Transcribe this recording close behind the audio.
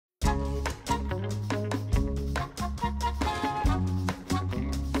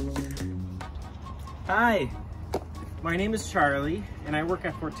Hi, my name is Charlie and I work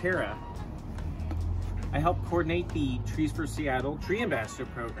at Forterra. I help coordinate the Trees for Seattle Tree Ambassador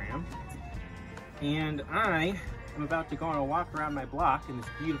program, and I am about to go on a walk around my block in this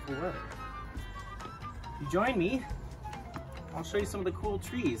beautiful weather. If you join me, I'll show you some of the cool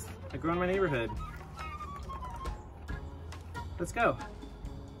trees that grow in my neighborhood. Let's go.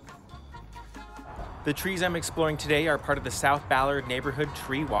 The trees I'm exploring today are part of the South Ballard Neighborhood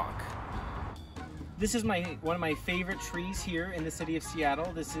Tree Walk. This is one of my favorite trees here in the city of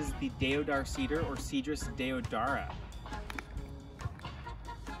Seattle. This is the deodar cedar, or Cedrus deodara.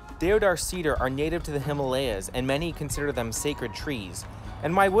 Deodar cedar are native to the Himalayas, and many consider them sacred trees.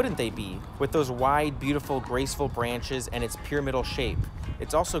 And why wouldn't they be? With those wide, beautiful, graceful branches and its pyramidal shape.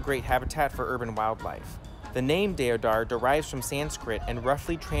 It's also great habitat for urban wildlife. The name deodar derives from Sanskrit and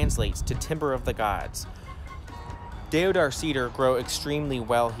roughly translates to timber of the gods. Deodar cedar grow extremely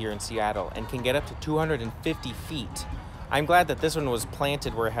well here in Seattle and can get up to 250 feet. I'm glad that this one was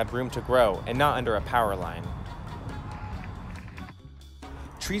planted where it had room to grow and not under a power line.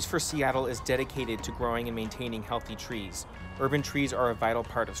 Trees for Seattle is dedicated to growing and maintaining healthy trees. Urban trees are a vital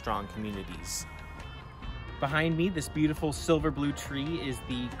part of strong communities. Behind me, this beautiful silver blue tree is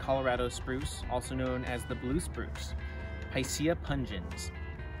the Colorado spruce, also known as the blue spruce, Picea pungens.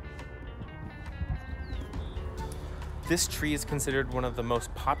 This tree is considered one of the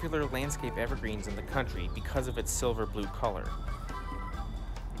most popular landscape evergreens in the country because of its silver blue color.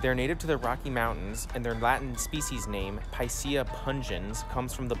 They're native to the Rocky Mountains, and their Latin species name, Picea pungens,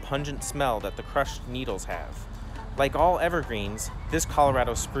 comes from the pungent smell that the crushed needles have. Like all evergreens, this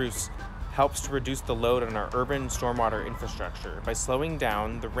Colorado spruce helps to reduce the load on our urban stormwater infrastructure by slowing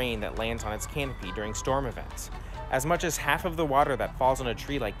down the rain that lands on its canopy during storm events. As much as half of the water that falls on a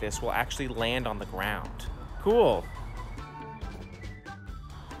tree like this will actually land on the ground. Cool!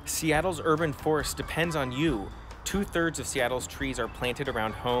 Seattle's urban forest depends on you. 2/3 of Seattle's trees are planted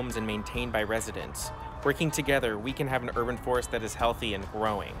around homes and maintained by residents. Working together, we can have an urban forest that is healthy and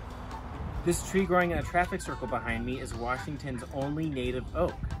growing. This tree growing in a traffic circle behind me is Washington's only native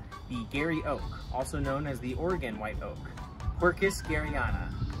oak, the Gary oak, also known as the Oregon white oak, Quercus garryana.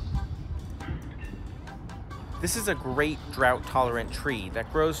 This is a great drought-tolerant tree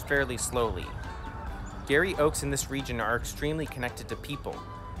that grows fairly slowly. Gary oaks in this region are extremely connected to people.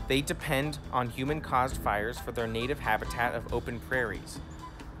 They depend on human-caused fires for their native habitat of open prairies.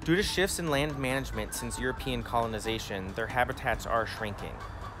 Due to shifts in land management since European colonization, their habitats are shrinking.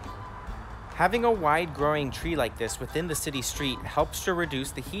 Having a wide-growing tree like this within the city street helps to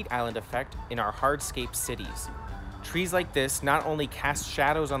reduce the heat island effect in our hardscape cities. Trees like this not only cast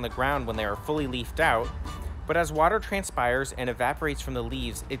shadows on the ground when they are fully leafed out, but as water transpires and evaporates from the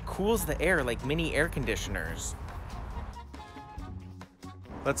leaves, it cools the air like mini air conditioners.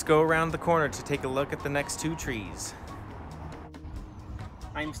 Let's go around the corner to take a look at the next two trees.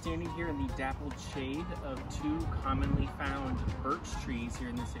 I'm standing here in the dappled shade of two commonly found birch trees here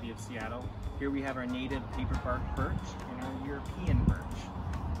in the city of Seattle. Here we have our native paperbark birch and our European birch.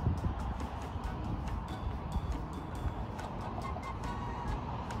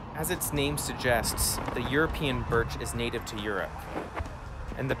 As its name suggests, the European birch is native to Europe,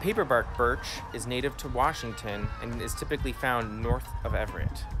 and the paperbark birch is native to Washington and is typically found north of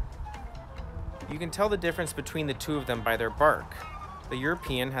Everett. You can tell the difference between the two of them by their bark. The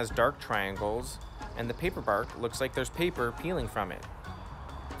European has dark triangles, and the paperbark looks like there's paper peeling from it.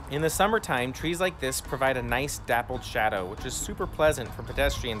 In the summertime, trees like this provide a nice dappled shadow, which is super pleasant for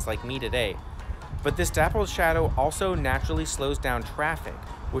pedestrians like me today. But this dappled shadow also naturally slows down traffic,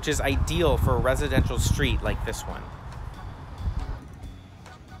 which is ideal for a residential street like this one.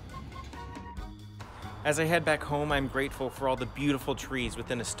 As I head back home, I'm grateful for all the beautiful trees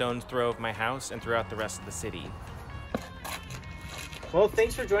within a stone's throw of my house and throughout the rest of the city. Well,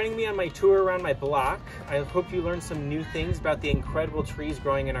 thanks for joining me on my tour around my block. I hope you learned some new things about the incredible trees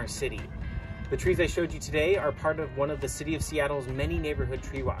growing in our city. The trees I showed you today are part of one of the City of Seattle's many neighborhood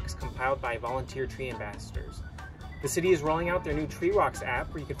tree walks compiled by volunteer tree ambassadors. The city is rolling out their new Tree Walks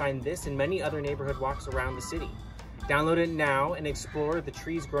app where you can find this and many other neighborhood walks around the city. Download it now and explore the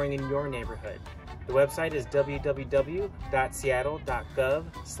trees growing in your neighborhood. The website is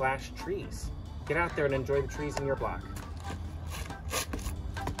www.seattle.gov/trees. Get out there and enjoy the trees in your block.